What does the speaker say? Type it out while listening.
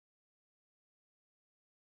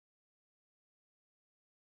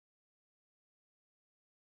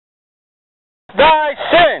thy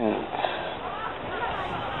sins.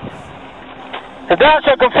 If thou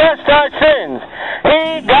shalt confess thy sins,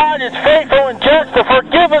 he, God, is faithful and just to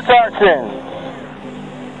forgive us our sins,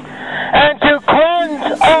 and to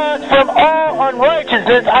cleanse us from all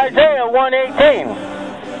unrighteousness, Isaiah 1:18.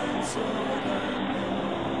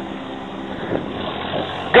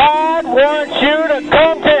 God wants you to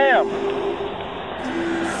come to him.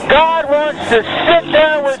 God wants to sit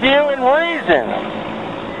down with you and reason.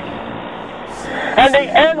 And the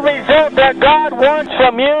end result that God wants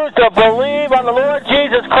from you is to believe on the Lord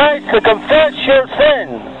Jesus Christ, to confess your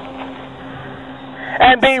sins,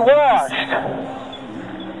 and be washed.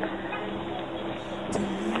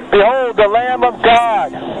 Behold the Lamb of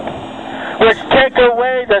God, which take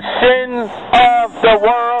away the sins of the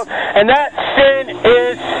world. And that sin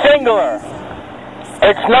is singular.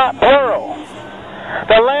 It's not plural.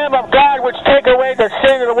 The Lamb of God, which take away the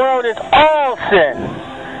sin of the world, is all sin.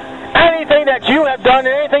 Anything that you have done,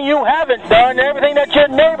 and anything you haven't done, and everything that your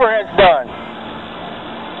neighbor has done.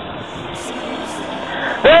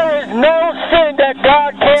 There is no sin that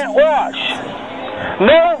God can't wash.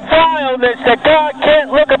 No vileness that God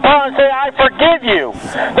can't look upon and say, I forgive you.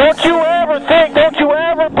 Don't you ever think, don't you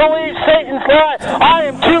ever believe Satan's lie, I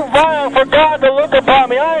am too vile for God to look upon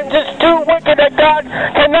me. I am just too wicked that God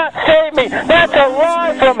cannot save me. That's a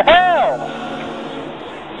lie from hell.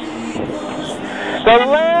 The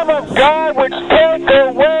Lamb of God, which take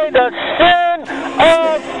away the sin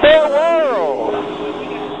of the world.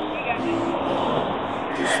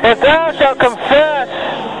 If thou shalt confess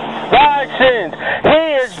thy sins,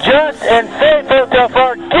 he is just and faithful to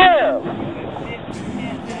forgive.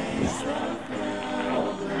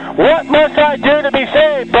 What must I do to be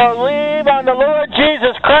saved? Believe on the Lord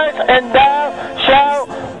Jesus Christ, and thou shalt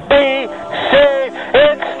be saved.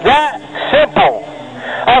 It's that simple.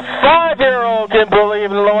 A 5-year-old can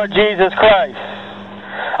believe in the Lord Jesus Christ.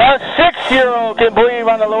 A 6-year-old can believe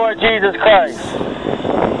on the Lord Jesus Christ.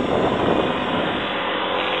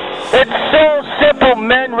 It's so simple,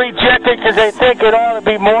 men reject it because they think it ought to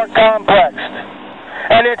be more complex.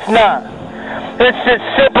 And it's not. It's as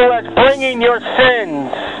simple as bringing your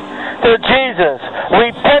sins to Jesus,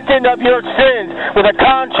 repenting of your sins with a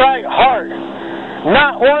contrite heart,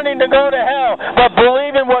 not wanting to go to hell, but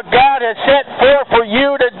believing what God has set forth for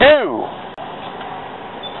you to do.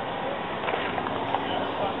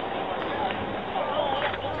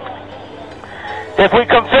 If we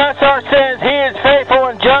confess our sins, he is faithful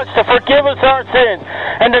and just to forgive us our sins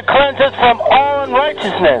and to cleanse us from all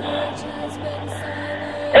unrighteousness.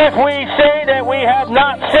 If we say that we have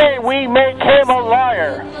not sinned, we make him a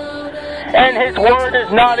liar, and his word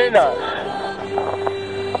is not in us.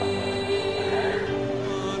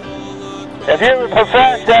 If you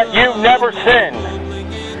profess that you've never sinned,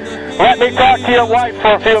 let me talk to your wife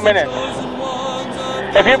for a few minutes.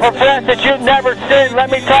 If you profess that you've never sinned, let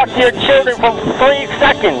me talk to your children for 3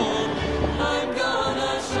 seconds.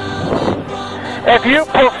 If you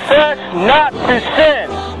profess not to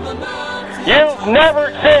sin, you've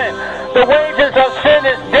never sinned. The wages of sin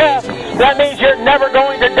is death. That means you're never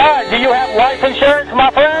going to die. Do you have life insurance,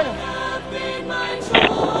 my friend?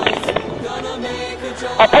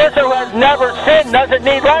 A person who has never sinned doesn't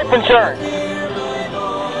need life insurance.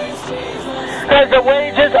 Because the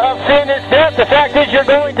wages of sin is death. The fact is you're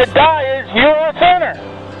going to die is you're a sinner.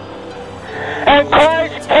 And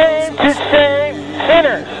Christ came to save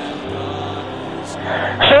sinners.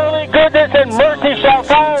 Surely goodness and mercy shall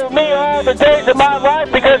follow me all the days of my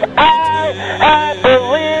life, because I have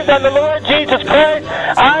believed on the Lord Jesus Christ.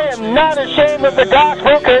 I am not ashamed of the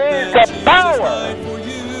gospel, because it is the power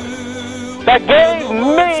that gave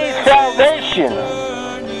me salvation.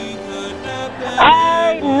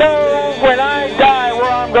 I know when I die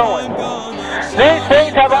where I'm going. These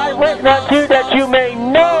things have I written unto you, that you may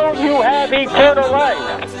know you have eternal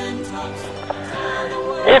life.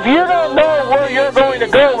 If you don't know where you're going to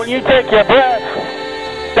go when you take your breath,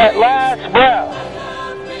 that last breath,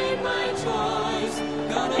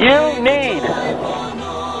 you need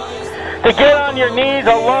to get on your knees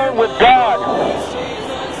alone with God.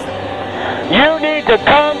 You need to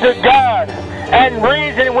come to God and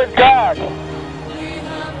reason with God.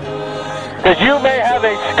 Because you may have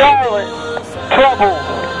a scarlet trouble.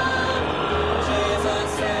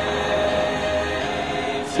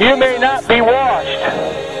 You may not be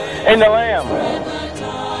washed in the Lamb.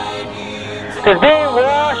 Because being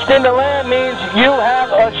washed in the Lamb means you have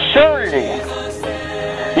a surety.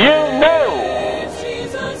 You know.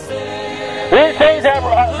 These things are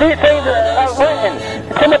written.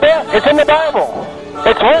 It's in the Bible.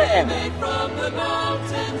 It's written.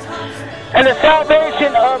 And the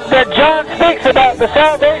salvation that John speaks about, the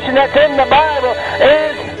salvation salvation that's in the Bible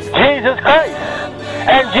is Jesus Christ,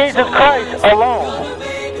 and Jesus Christ alone.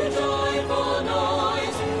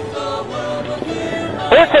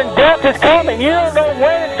 Listen, death is coming. You don't know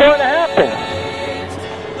when it's going to happen.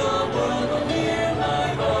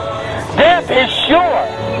 Death is sure.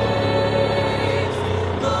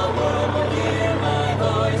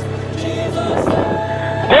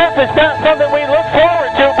 Death is not something we look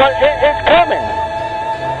forward to, but it's coming.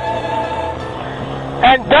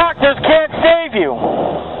 And doctors can't save you.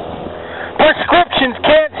 Prescriptions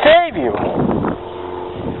can't save you.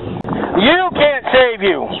 You can't save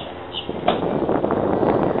you.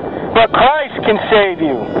 But Christ can save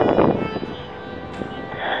you.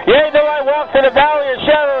 Yea, though I walk through the valley of the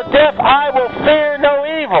shadow of death, I will fear no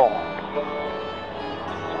evil.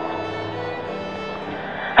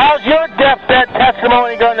 How's your deathbed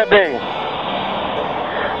testimony going to be?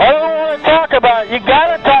 I don't want to talk about it. You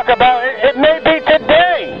got to talk about it. It may be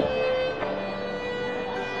today.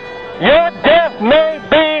 Your death may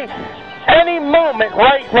be any moment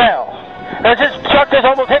right now. Now, this truck just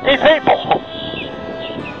almost hit these people.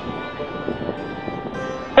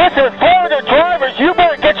 Listen, Florida drivers, you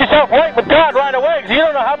better get yourself right with God right away, because you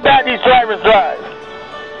don't know how bad these drivers drive.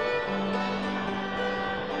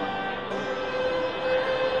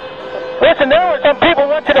 Listen, there were some people who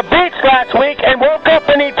went to the beach last week and woke up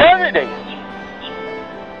in eternity.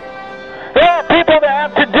 There are people that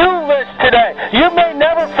have to-do lists today. You may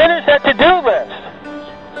never finish that to-do list.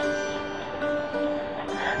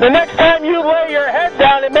 The next time you lay your head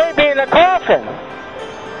down, it may be in a coffin.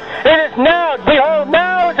 It is now, behold,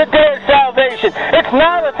 now is the day of salvation. It's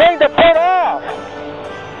not a thing to put off.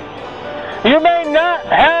 You may not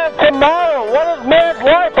have tomorrow. What is man's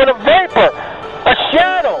life but a vapor, a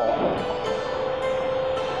shadow?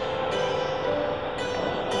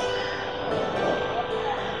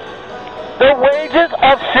 The wages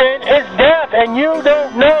of sin is death, and you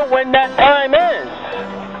don't know when that time is.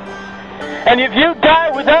 And if you die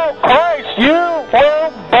without Christ, you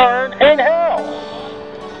will burn in hell.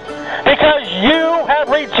 Because you have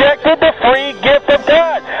rejected the free gift of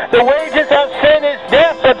God. The wages of sin is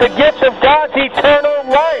death, but the gift of God's eternal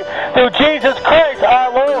life through Jesus Christ our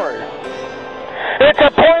Lord. It's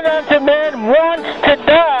appointed unto man once to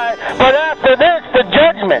die, but after this, the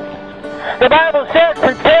judgment. The Bible says,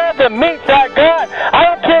 prepare to meet thy God. I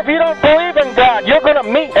don't care if you don't believe in God. You're going to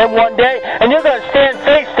meet him one day, and you're going to stand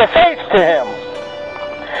face to face to him.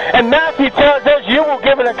 And Matthew tells us you will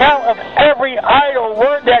give an account of every idle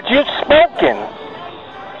word that you've spoken.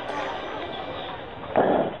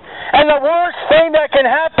 And the worst thing that can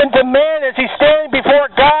happen to man as he's standing before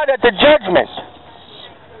God at the judgment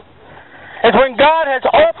is when God has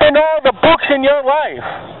opened all the books in your life.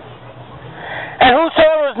 And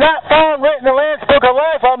whosoever is not found written in the Lamb's Book of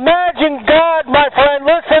Life, imagine God, my friend,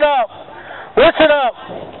 listen up. Listen up.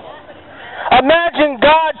 Imagine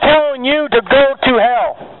God telling you to go to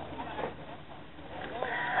hell.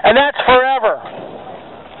 And that's forever.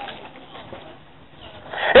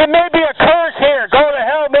 It may be a curse here. Go to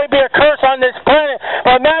hell may be a curse on this planet.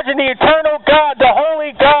 But imagine the eternal God, the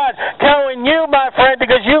holy God, telling you, my friend,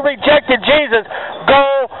 because you rejected Jesus,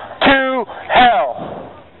 go to hell.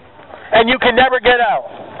 And you can never get out.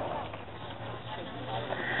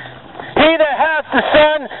 He that hath the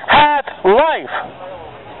Son hath life.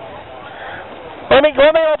 Let me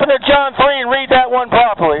open to John 3 and read that one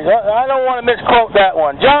properly. I don't want to misquote that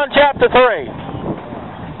one. John chapter 3.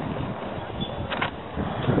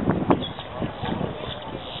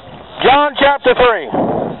 John chapter 3.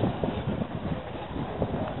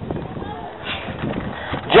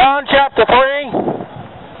 John chapter 3,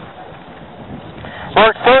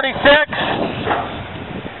 verse 36.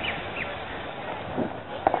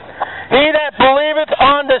 He that believeth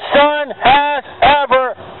on the Son hath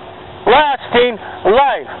everlasting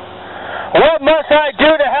life. What must I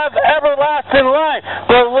do to have everlasting life?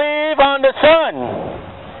 Believe on the Son.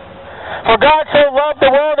 For God so loved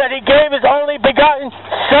the world that he gave his only begotten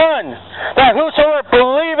Son, that whosoever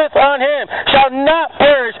believeth on him shall not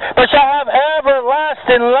perish, but shall have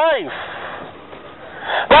everlasting life.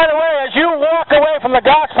 By the way, as you walk away from the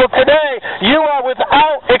gospel today, you are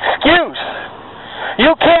without excuse.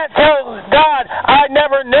 You can't tell God, I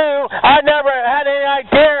never knew, I never had any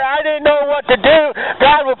idea, I didn't know what to do.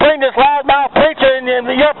 God will bring this loudmouth preacher in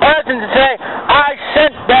your presence and say, I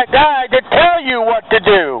sent that guy to tell you what to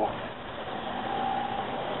do.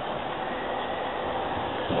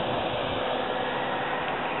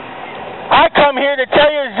 I come here to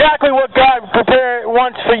tell you exactly what God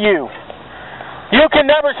wants for you. You can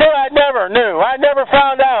never say, I never knew, I never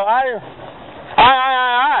found out,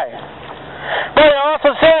 But it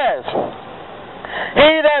also says,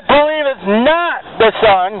 he that believeth not the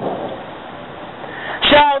Son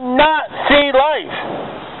shall not see life,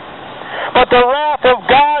 but the wrath of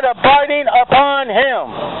God abiding upon him.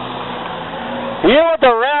 You know what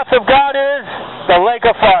the wrath of God is? The lake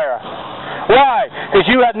of fire. Why? Because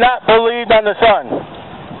you have not believed on the Son.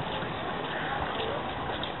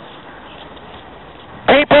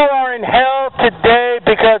 People are in hell today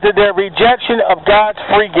because of their rejection of God's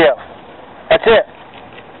free gift. That's it.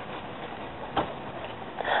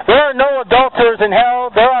 There are no adulterers in hell.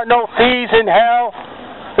 There are no thieves in hell.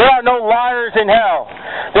 There are no liars in hell.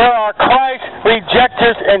 There are Christ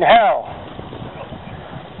rejectors in hell.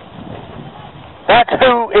 That's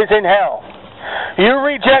who is in hell. You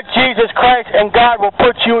reject Jesus Christ and God will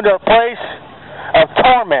put you in a place of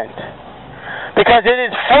torment. Because it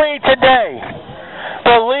is free today.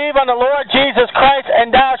 Believe on the Lord Jesus Christ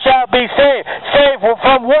and thou shalt be saved. Saved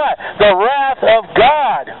from what? The wrath of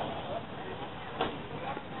God.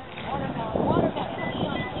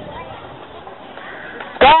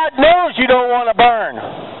 God knows you don't want to burn.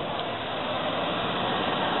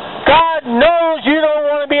 God knows you don't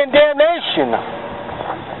want to be in damnation.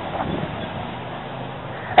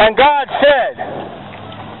 And God said,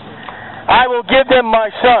 I will give them my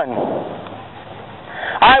Son.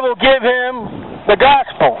 I will give him the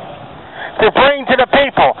gospel to bring to the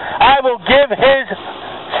people. I will give his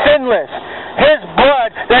sinless, his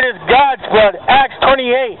blood, that is God's blood, Acts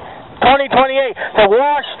 20:28, to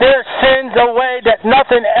wash their sins away that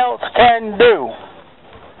nothing else can do.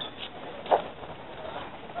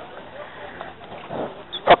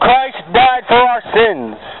 For Christ died for our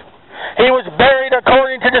sins. He was buried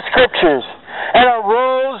according to the Scriptures, and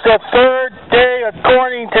arose the third day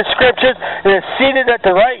according to Scriptures, and is seated at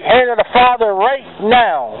the right hand of the Father right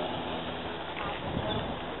now.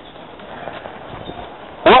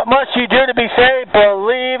 What must you do to be saved?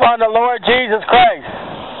 Believe on the Lord Jesus Christ.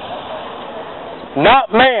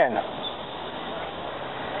 Not man.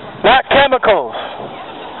 Not chemicals.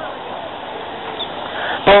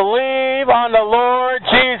 Believe on the Lord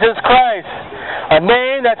Jesus Christ, a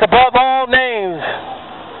name that's above all names.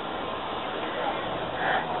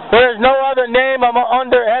 There is no other name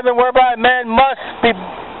under heaven whereby man must be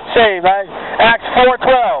saved. Right? Acts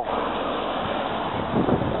 4:12.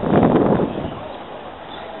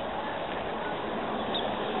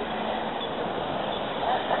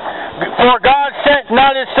 For God sent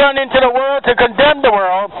not his Son into the world to condemn the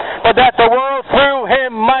world, but that the world through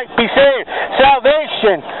him might be saved.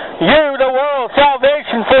 Salvation, you, the world,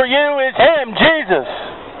 salvation for you is him, Jesus.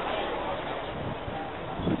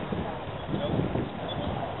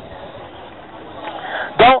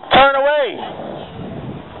 Don't turn away.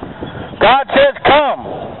 God says come.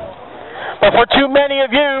 But for too many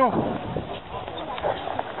of you...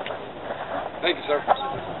 Thank you, sir.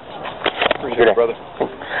 Appreciate it, brother.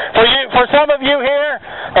 For some of you here,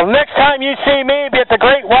 the next time you see me be at the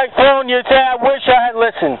great white throne, you'd say, I wish I had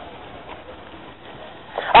listened.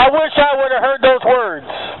 I wish I would have heard those words.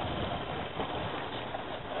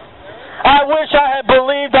 I wish I had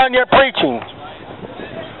believed on your preaching.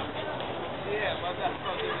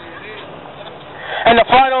 And the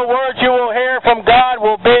final words you will hear from God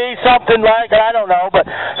will be something like, I don't know, but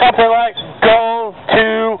something like, go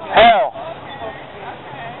to hell.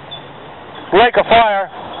 Lake of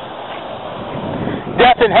fire.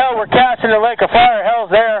 Death and hell were cast in the lake of fire. Hell's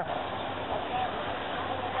there.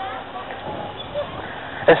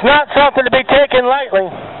 It's not something to be taken lightly.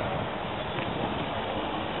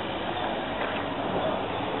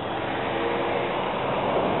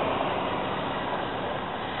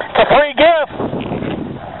 It's a free gift.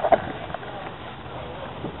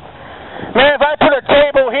 Man, if I put a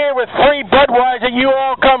table here with free Budweiser, you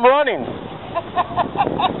all come running.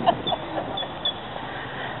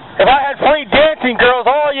 If I had free dancing girls,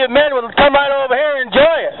 all you men would come right over here and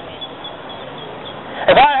enjoy it.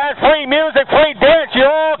 If I had free music, free dance, you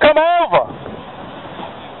all come over.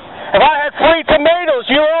 If I had free tomatoes,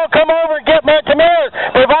 you all come over and get my tomatoes.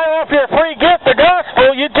 But if I offer you a free gift, the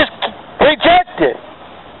gospel, you just reject it.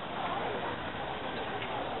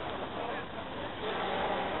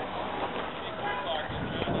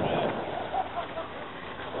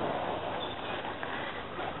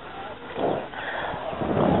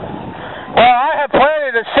 Well, I have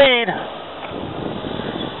planted a seed.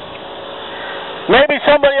 Maybe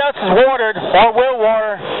somebody else has watered or will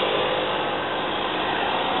water.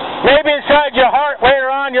 Maybe inside your heart later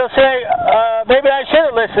on you'll say, maybe I should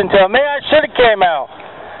have listened to him. Maybe I should have came out.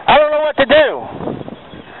 I don't know what to do.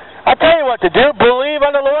 I'll tell you what to do. Believe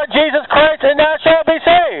on the Lord Jesus Christ and thou shalt be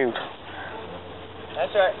saved.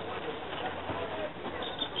 That's right.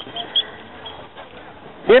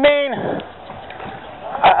 You mean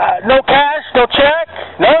No cash, no check,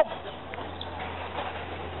 nope.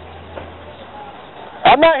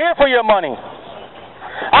 I'm not here for your money.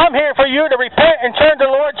 I'm here for you to repent and turn to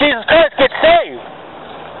the Lord Jesus Christ, get saved.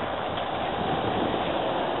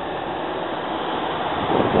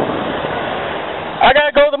 I got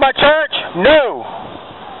to go to my church? No.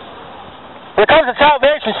 When it comes to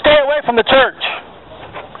salvation, stay away from the church.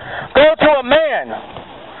 Go to a man,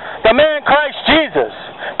 the man Christ Jesus.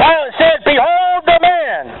 Pilate said, behold the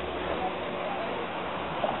man.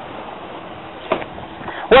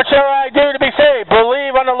 What shall I do to be saved?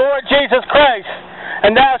 Believe on the Lord Jesus Christ,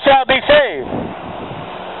 and thou shalt be saved.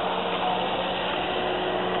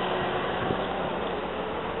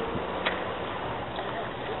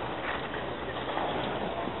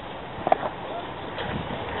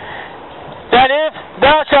 That if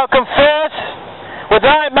thou shalt confess with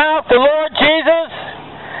thy mouth the Lord Jesus,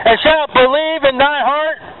 and shalt believe in thy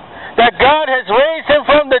heart that God has raised him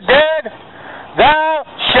from the dead, thou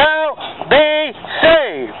shalt be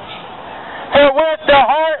saved. For with the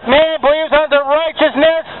heart man believes unto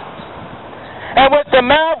righteousness, and with the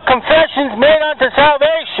mouth confession is made unto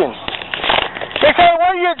salvation. They say,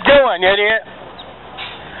 what are you doing, idiot?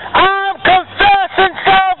 I'm confessing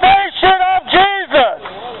salvation of Jesus.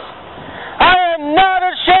 I am not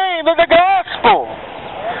ashamed of the gospel.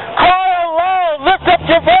 Cry aloud, lift up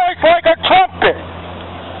your voice like a trumpet.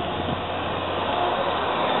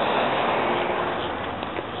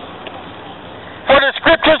 For the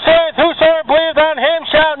scripture says, whosoever believes on him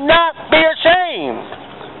shall not be ashamed.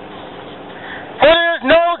 For there is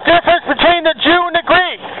no difference between the Jew and the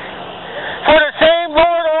Greek. For the same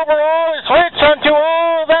Lord over all is rich unto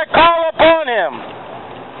all that call upon him.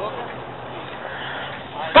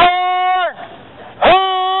 For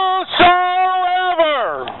whosoever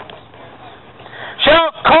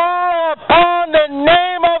shall call upon the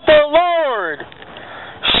name of the Lord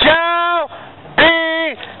shall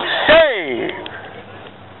be saved.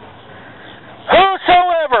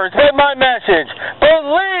 Whosoever has been my message.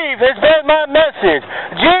 Believe has been my message.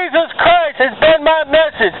 Jesus Christ has been my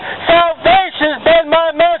message. Salvation has been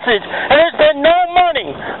my message. And there's been no money,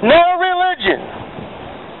 no religion,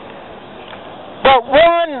 but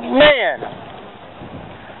one man.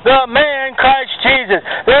 The man Christ Jesus.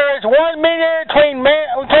 There is one mediator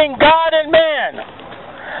between God and man.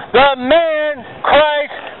 The man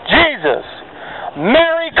Christ Jesus.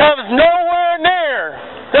 Mary comes nowhere near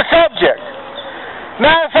the subject.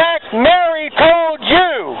 Matter of fact, Mary told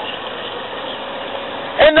you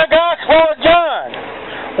in the Gospel of John,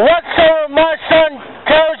 whatsoever my son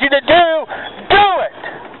tells you to do, do it.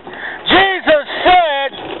 Jesus said,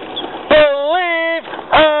 believe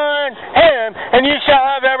on him, and you shall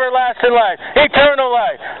have everlasting life, eternal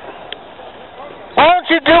life. Why don't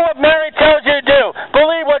you do what Mary tells you to do?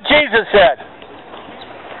 Believe what Jesus said.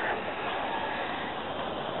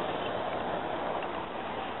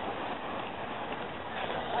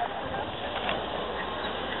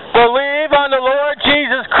 Believe on the Lord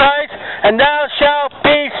Jesus Christ, and thou shalt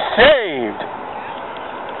be saved.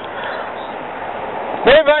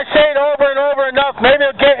 Maybe if I say it over and over enough, maybe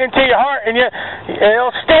it'll get into your heart, and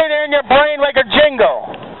it'll stay there in your brain like a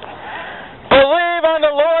jingle. Believe on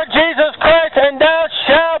the